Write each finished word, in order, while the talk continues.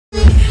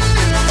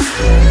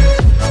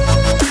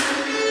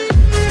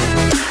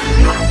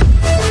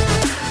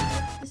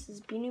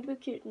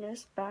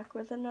Cuteness back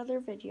with another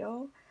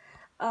video.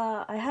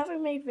 I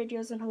haven't made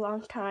videos in a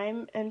long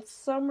time, and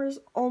summer's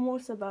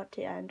almost about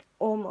to end.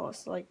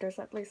 Almost. Like, there's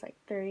at least like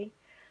 3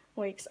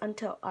 weeks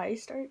until I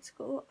start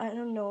school. I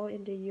don't know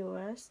in the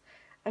US.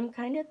 I'm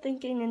kind of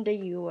thinking in the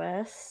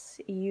US,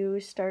 you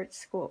start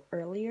school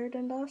earlier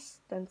than us,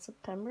 than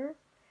September.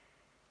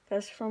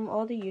 Because from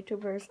all the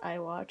YouTubers I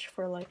watch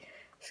for like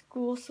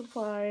school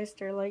supplies,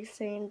 they're like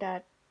saying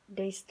that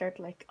they start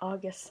like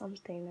August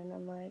something, and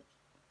I'm like,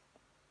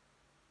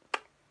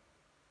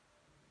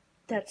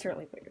 that's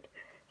really weird.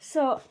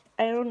 So,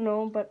 I don't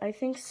know, but I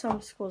think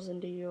some schools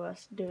in the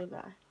US do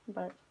that,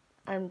 but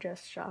I'm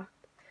just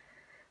shocked.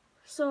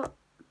 So,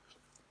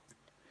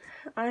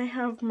 I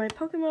have my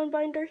Pokemon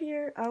Binder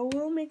here. I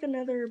will make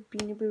another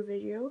Beanie Boo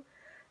video,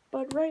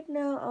 but right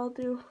now I'll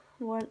do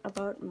one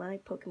about my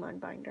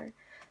Pokemon Binder.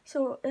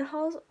 So, it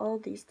has all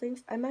these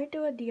things. I might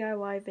do a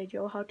DIY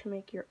video how to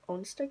make your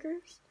own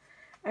stickers.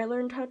 I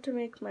learned how to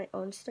make my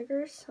own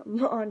stickers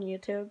on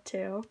YouTube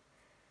too.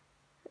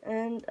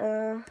 And,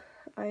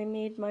 I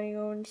made my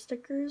own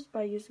stickers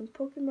by using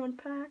Pokemon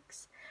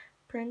packs,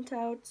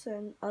 printouts,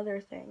 and other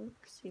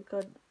things you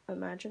could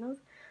imagine of.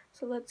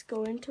 So let's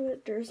go into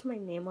it. There's my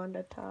name on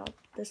the top.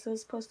 This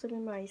is supposed to be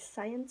my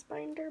science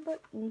binder,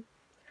 but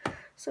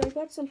so I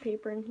got some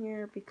paper in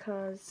here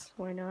because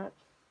why not?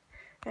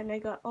 And I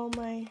got all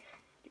my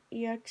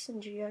EX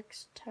and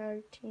GX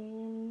tag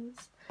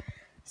teams.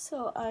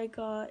 So I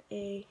got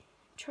a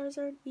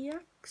Charizard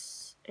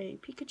EX, a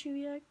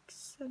Pikachu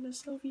EX, and a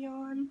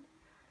Sylveon.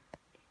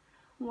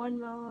 One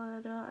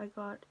Melmetal, I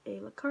got a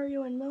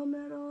Lucario and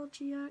Melmetal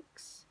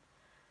GX,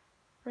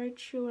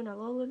 Raichu and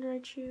Alolan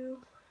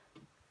Raichu,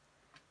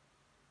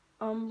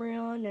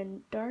 Umbreon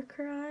and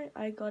Darkrai.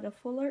 I got a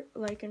full art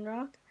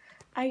Lycanroc.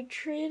 I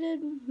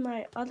traded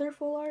my other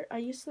full art. I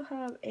used to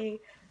have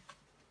a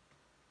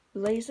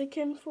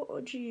Blaziken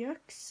full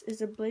GX.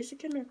 Is it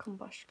Blaziken or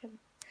Combustion?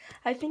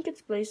 I think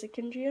it's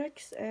Blaziken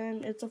GX,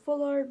 and it's a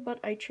full art, but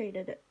I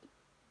traded it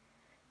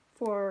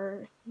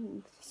for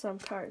some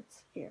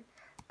cards here.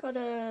 Got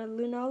a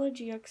Lunala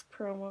GX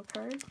promo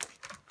card.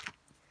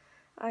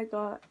 I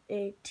got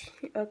a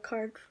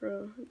card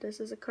from,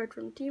 this is a card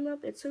from Team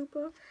Up, it's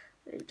Hoopa.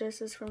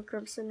 This is from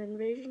Crimson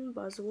Invasion,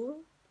 Buzzwole.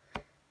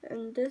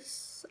 And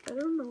this, I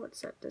don't know what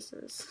set this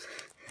is.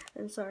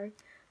 I'm sorry.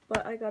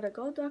 But I got a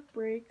Golduck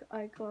Break,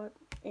 I got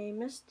a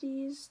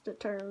Misty's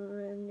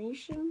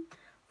Determination,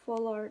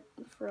 full art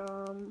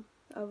from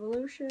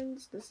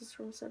Evolutions. This is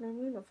from Sun and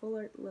Moon, a full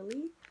art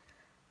Lily.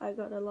 I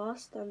got a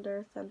Lost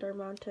Thunder, Thunder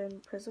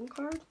Mountain Prism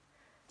card,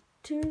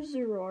 2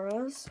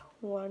 Zororas,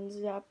 1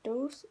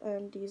 Zapdos,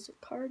 and these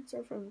cards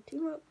are from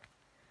Team Up.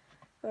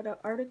 Got an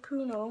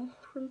Articuno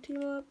from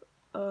Team Up,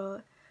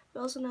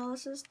 Bill's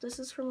Analysis, this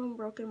is from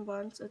Unbroken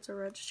Bonds, it's a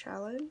Reds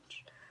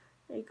Challenge.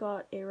 I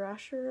got a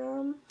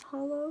Rashiram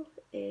Hollow,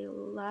 a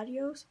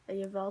Latios, a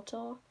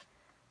Yveltal,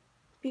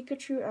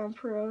 Pikachu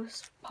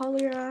Ampharos,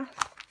 Poliwrath,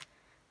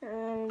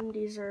 and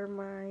these are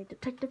my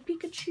Detective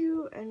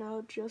Pikachu, and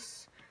I'll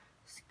just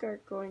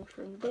start going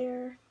from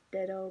there.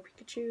 Ditto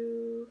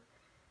Pikachu,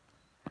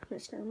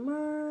 Mr.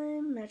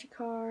 Mime,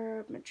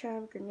 Magikarp,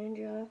 Machamp,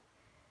 Greninja,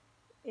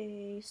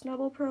 a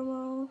Snubbull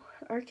promo,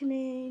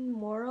 Arcanine,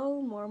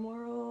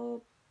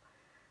 Moral,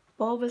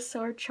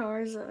 Bulbasaur,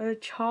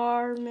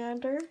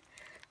 Charmander,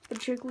 a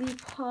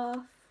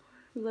Jigglypuff,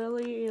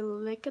 Lily,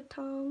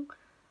 Lickitung,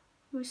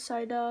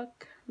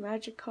 Psyduck,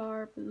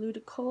 Magikarp,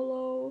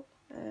 Ludicolo,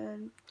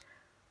 and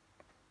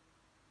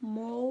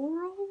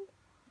Moral.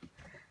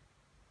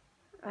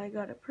 I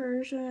got a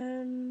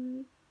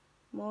Persian,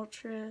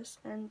 Moltres,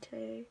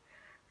 Entei,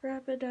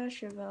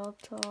 Rapidash,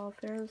 Yveltal,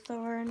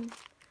 Ferrothorn,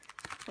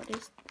 what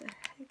is the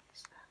heck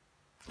is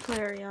that?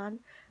 Flareon,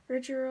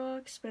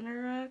 Regirock,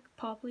 Spinarak,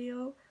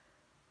 Popplio,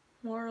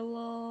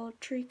 Morlul,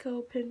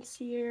 Trico,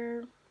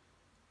 Pinsir,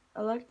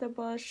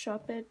 Electabuzz,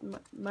 Shuppet,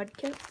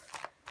 Mudkip,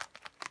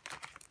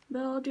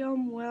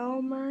 Belgium,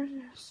 Welmer,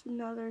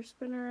 another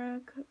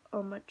Spinarak,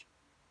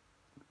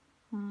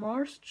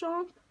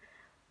 Marshtomp,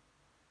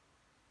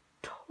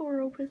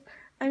 Toropus.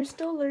 I'm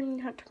still learning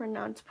how to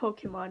pronounce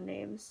Pokemon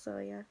names, so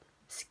yeah.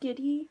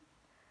 Skitty,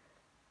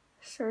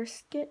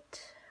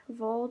 Surskit,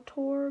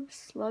 Voltorb,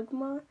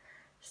 Slugma,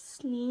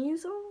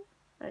 Sneasel,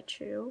 a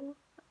Chew.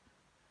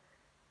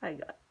 I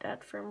got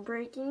that from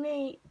Breaking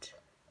 8.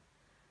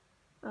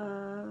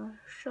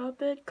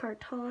 Shuppet,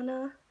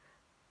 Kartana,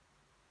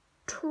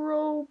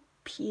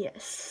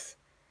 Tropius,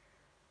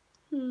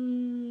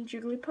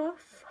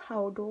 Jigglypuff,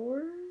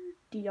 Howdor,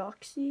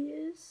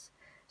 Deoxys,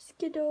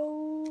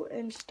 Skiddo,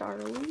 and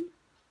Starly.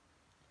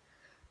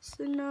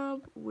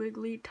 Snub,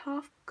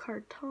 Wigglytuff,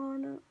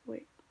 Kartana,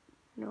 wait,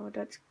 no,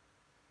 that's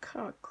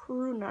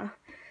Karuna,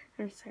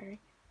 I'm sorry.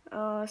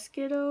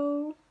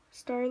 Skiddo,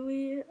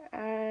 Starly,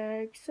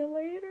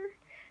 Accelerator,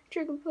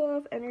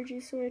 Jigglypuff, Energy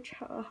Switch,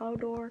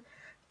 Howdor,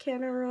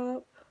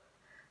 Canerupt,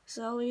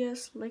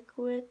 Zelius,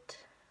 Liquid,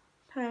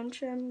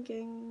 Pancham,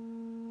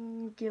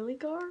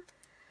 Gilligar,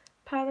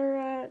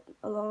 Patterat,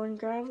 Alolan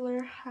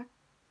Graveler,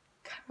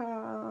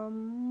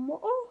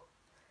 Hakamo,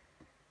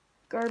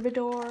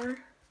 Garbodor,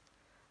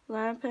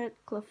 Lampet,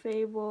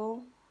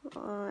 Clefable,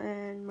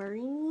 and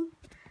Marini,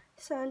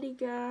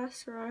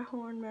 Sandygas,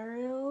 Rhyhorn,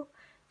 Marill,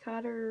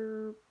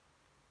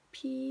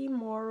 Caterpie,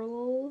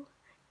 Moral,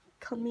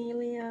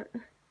 Chameleon,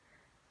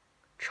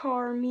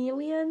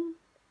 Charmeleon,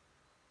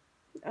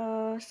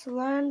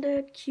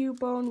 Salandit,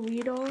 Cubone,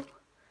 Weedle,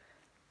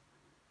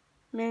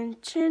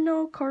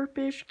 Manchino,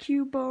 Carpish,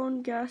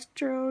 Cubone,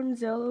 Gastron,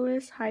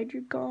 Zelois,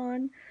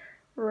 Hydreigon,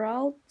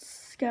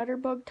 Ralts,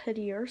 Scatterbug,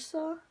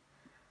 Teddiursa,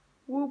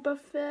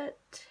 Wobbuffet,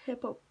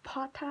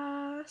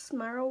 Hippopotas,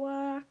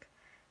 Marowak,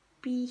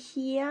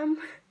 Behem,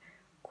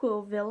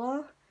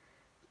 Quillvilla,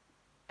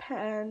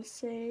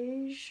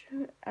 Pansage,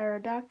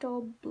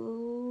 Aerodactyl,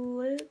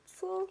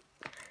 Blitzel,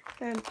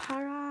 and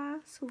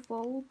Paras,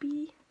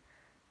 Volby,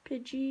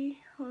 Pidgey,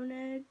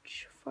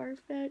 Honedge,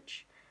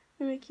 Farfetch,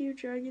 Mimikyu,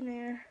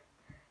 Dragonair,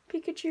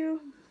 Pikachu,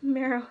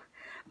 Meowth,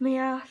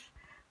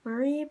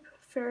 Mareep,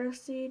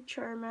 Ferroseed,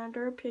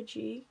 Charmander,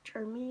 Pidgey,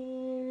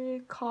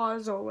 Charmeleon,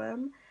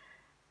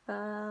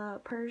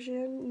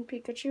 Persian, and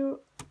Pikachu,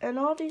 and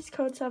all these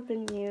codes have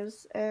been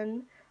used,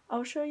 and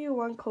I'll show you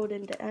one code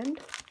in the end.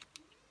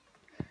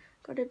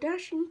 Got a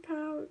Dashing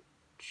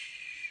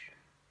Pouch,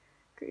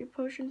 Great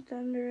Potion,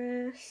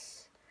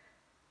 Thundurus,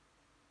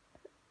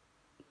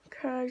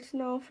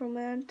 Snow,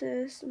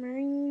 Fomantis,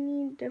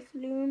 Marini,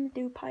 Deflume,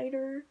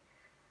 Dewpider.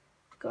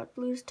 Got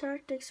Blue's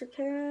Tactics,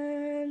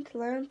 Arcant,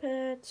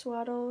 Lampet,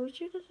 Swaddle,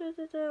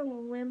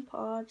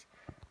 Wimpod,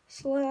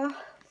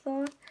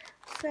 Slathon,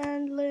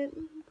 Sandlit,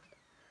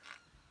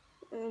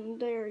 and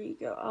there you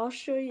go. I'll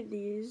show you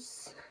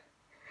these.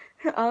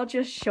 I'll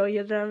just show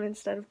you them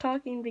instead of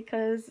talking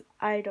because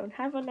I don't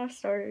have enough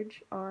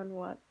storage on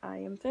what I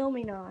am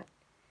filming on.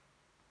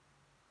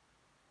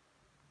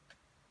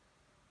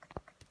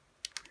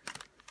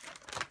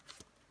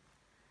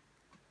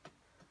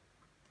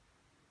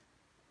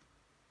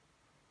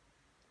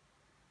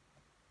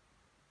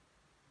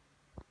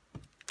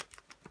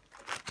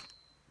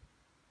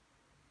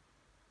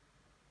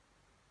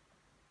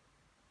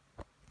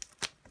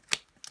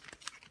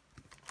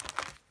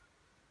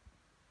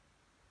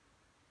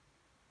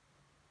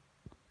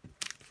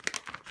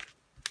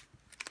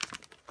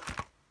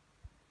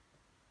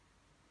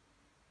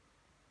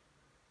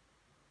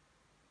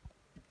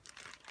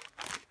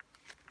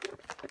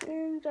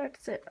 And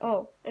that's it.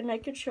 Oh, and I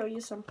could show you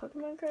some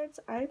Pokemon cards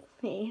I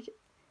made.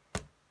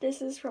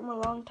 This is from a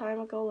long time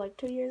ago, like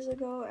 2 years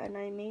ago, and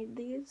I made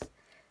these.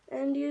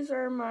 And these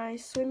are my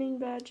swimming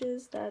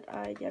badges that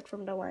I get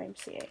from the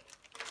YMCA.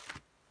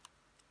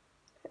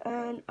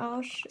 And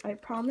I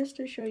promise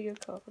to show you a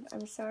code.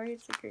 I'm sorry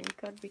it's a green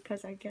code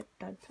because I get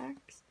dud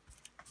packs.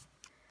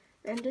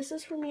 And this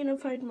is from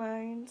Unified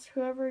Minds.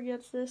 Whoever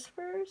gets this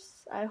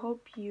first, I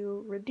hope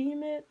you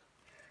redeem it.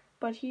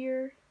 But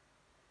here,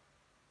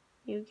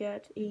 you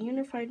get a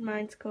Unified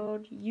Minds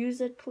code. Use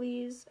it,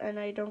 please. And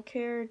I don't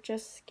care.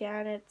 Just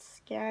scan it,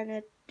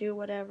 do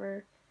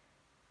whatever.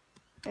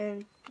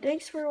 And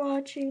thanks for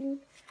watching.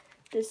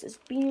 This is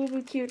Beanie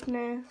Boo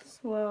Cuteness.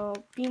 Well,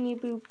 Beanie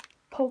Boo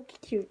Poke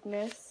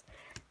Cuteness.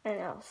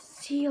 And I'll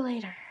see you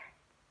later.